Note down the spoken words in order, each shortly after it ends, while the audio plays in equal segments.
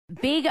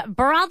Big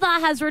Brother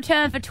has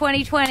returned for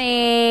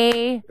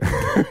 2020.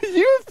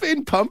 You've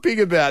been pumping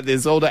about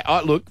this all day.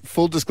 Look,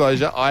 full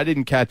disclosure, I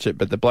didn't catch it,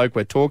 but the bloke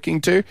we're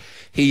talking to,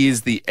 he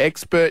is the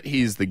expert.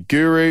 He is the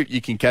guru. You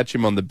can catch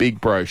him on the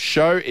Big Bro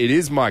Show. It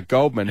is Mike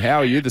Goldman. How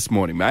are you this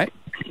morning, mate?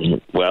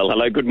 Well,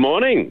 hello, good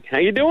morning. How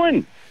you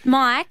doing?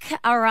 Mike,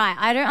 all right,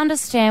 I don't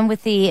understand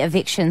with the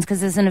evictions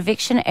because there's an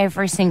eviction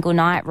every single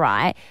night,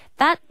 right?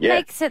 That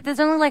makes it, there's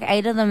only like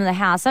 8 of them in the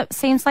house. That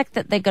seems like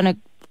that they're going to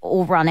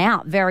all run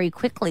out very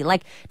quickly.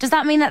 Like, does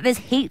that mean that there's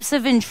heaps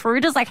of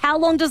intruders? Like, how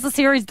long does the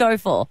series go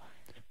for?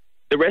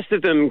 The rest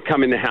of them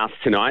come in the house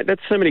tonight.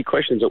 That's so many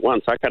questions at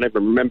once. I can't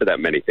even remember that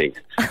many things.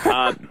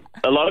 A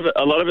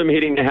lot of them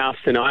hitting the house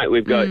tonight.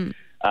 We've got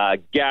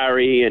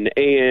Gary and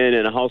Ian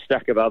and a whole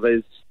stack of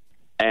others,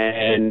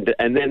 and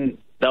then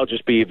they'll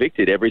just be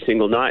evicted every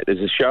single night. There's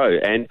a show,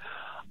 and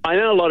I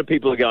know a lot of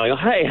people are going,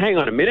 "Hey, hang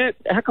on a minute!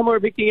 How come we're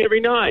evicting every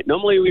night?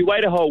 Normally we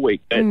wait a whole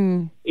week." But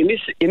in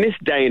this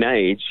day and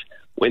age,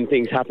 when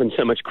things happen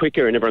so much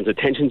quicker and everyone's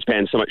attention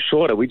span so much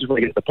shorter, we just want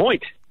to get to the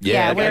point.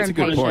 Yeah, that's a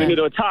good point. We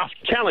do a task,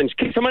 challenge,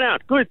 kick someone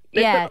out. Good.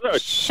 Yeah,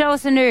 show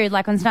us a nude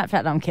like on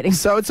Snapchat. No, I'm kidding.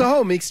 So it's a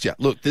whole mixture.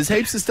 Look, there's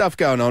heaps of stuff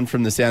going on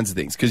from the sounds of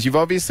things because you've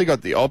obviously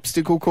got the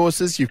obstacle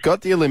courses, you've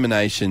got the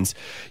eliminations,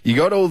 you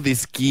got all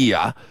this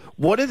gear.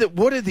 What are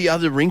the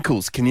other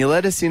wrinkles? Can you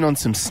let us in on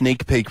some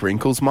sneak peek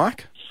wrinkles,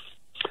 Mike?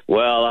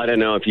 Well, I don't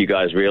know if you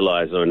guys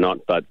realise or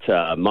not, but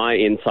my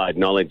inside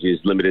knowledge is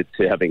limited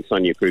to having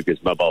Sonia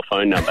Kruger's mobile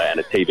phone number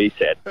and a TV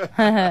set.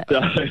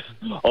 So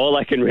all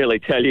I can really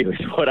tell you is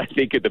what I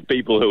think of the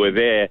people who are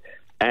there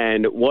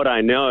and what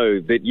I know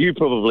that you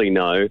probably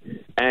know.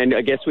 And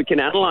I guess we can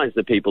analyse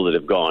the people that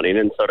have gone in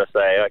and sort of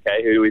say,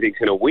 okay, who do we think is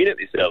going to win at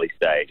this early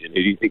stage? And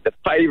who do you think the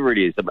favourite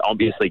is?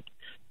 Obviously,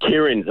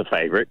 Kieran's a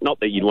favourite. Not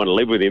that you'd want to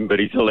live with him, but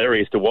he's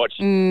hilarious to watch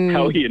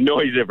how he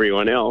annoys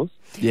everyone else.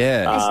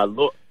 Yeah.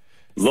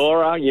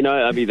 Laura,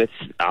 that's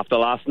after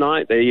last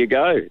night. There you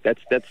go.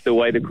 That's the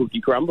way the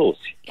cookie crumbles.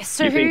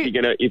 So you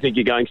think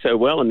you're going so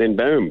well, and then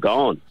boom,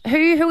 gone.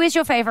 Who is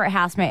your favourite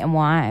housemate and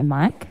why,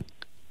 Mike?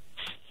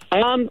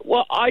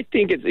 Well, I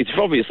think it's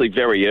obviously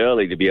very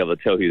early to be able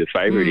to tell who the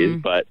favourite is,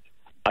 but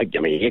I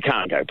mean, you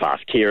can't go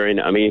past Kieran.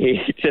 I mean,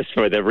 he, just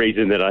for the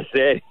reason that I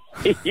said,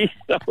 he's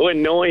so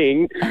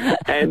annoying,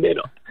 and then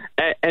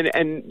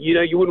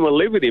you wouldn't want to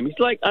live with him. He's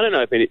like, I don't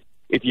know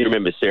if you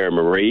remember Sarah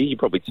Marie, you're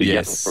probably too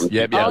young from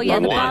the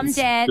Bum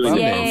Dance.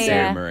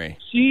 Sarah Marie.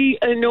 She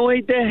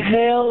annoyed the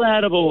hell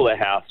out of all the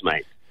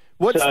housemates.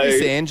 What's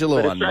this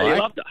Angela one,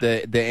 Mike?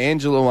 The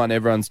Angela one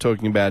everyone's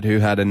talking about who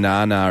had a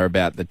na-na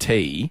about the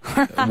tea.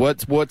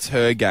 What's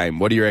her game?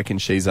 What do you reckon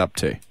she's up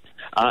to?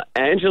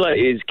 Angela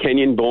is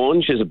Kenyan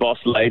born. She's a boss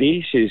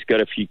lady. She's got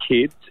a few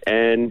kids,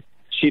 and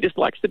she just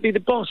likes to be the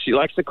boss. She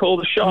likes to call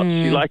the shots.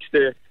 She likes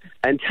to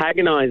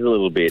antagonise a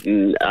little bit.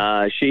 And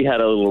she had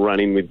a little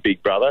run-in with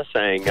Big Brother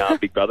saying,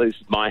 Big Brother, this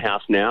is my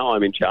house now.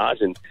 I'm in charge.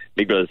 And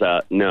Big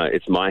Brother's, no,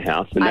 it's my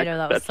house. And I know,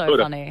 that was so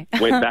funny.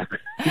 Went back.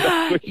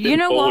 You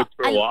know what?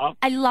 For a while.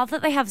 I love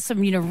that they have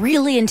some,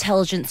 really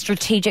intelligent,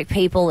 strategic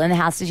people in the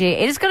house this year.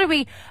 It is going to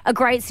be a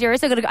great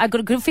series. I've got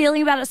a good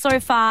feeling about it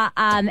so far.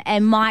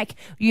 And Mike,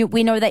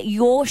 we know that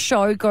your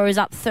show goes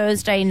up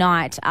Thursday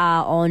night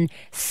on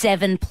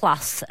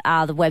 7plus,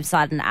 the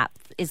website and app.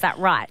 Is that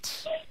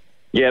right?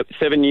 Yeah,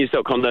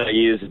 7news.com.au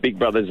is a Big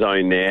Brother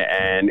zone there,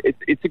 and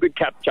it's a good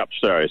catch-up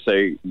show.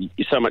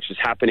 So much is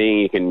happening,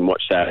 you can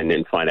watch that and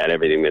then find out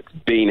everything that's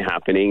been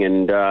happening,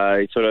 and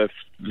sort of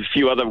a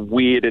few other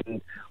weird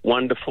and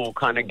wonderful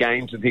kind of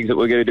games and things that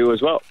we're going to do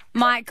as well.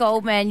 Mike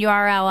Goldman, you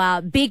are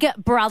our Big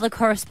Brother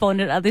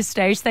correspondent at this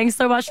stage. Thanks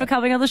so much for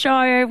coming on the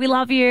show. We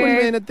love you. What do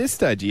you mean at this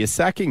stage? Are you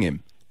sacking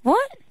him?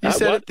 What? You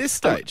said at this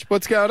stage.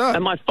 What's going on?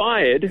 Am I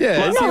fired?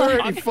 Yeah, is he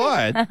already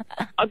fired?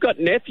 I've got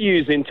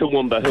nephews in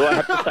Toowoomba who I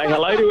have to say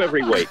hello to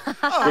every week.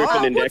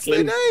 Griffin and what's Declan.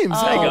 their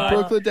names? Hey, guys.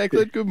 Brooklyn,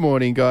 Declan. Good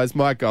morning, guys.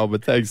 Mike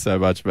Goldman, thanks so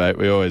much, mate.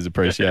 We always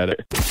appreciate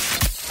it.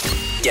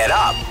 Get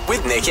up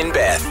with Nick and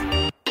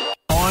Beth.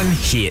 On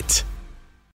Hit.